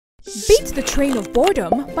Beat the train of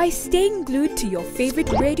boredom by staying glued to your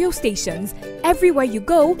favorite radio stations everywhere you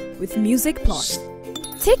go with Music Plus.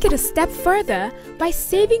 Take it a step further by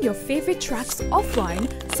saving your favorite tracks offline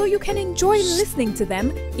so you can enjoy listening to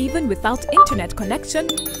them even without internet connection.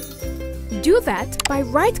 Do that by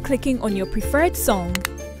right-clicking on your preferred song.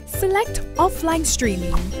 Select Offline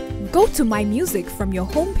Streaming. Go to My Music from your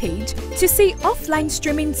homepage to see offline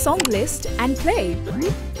streaming song list and play.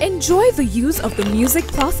 Enjoy the use of the Music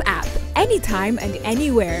Plus app anytime and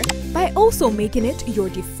anywhere by also making it your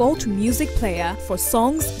default music player for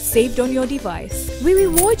songs saved on your device. We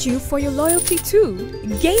reward you for your loyalty too.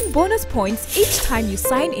 Gain bonus points each time you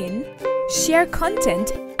sign in, share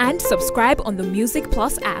content, and subscribe on the Music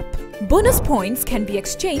Plus app. Bonus points can be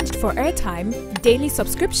exchanged for airtime, daily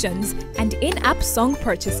subscriptions, and in-app song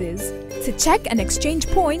purchases. To check and exchange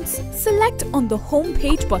points, select on the Home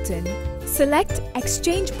page button. Select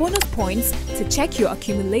Exchange Bonus Points to check your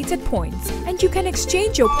accumulated points, and you can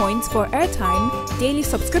exchange your points for airtime, daily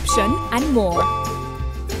subscription, and more.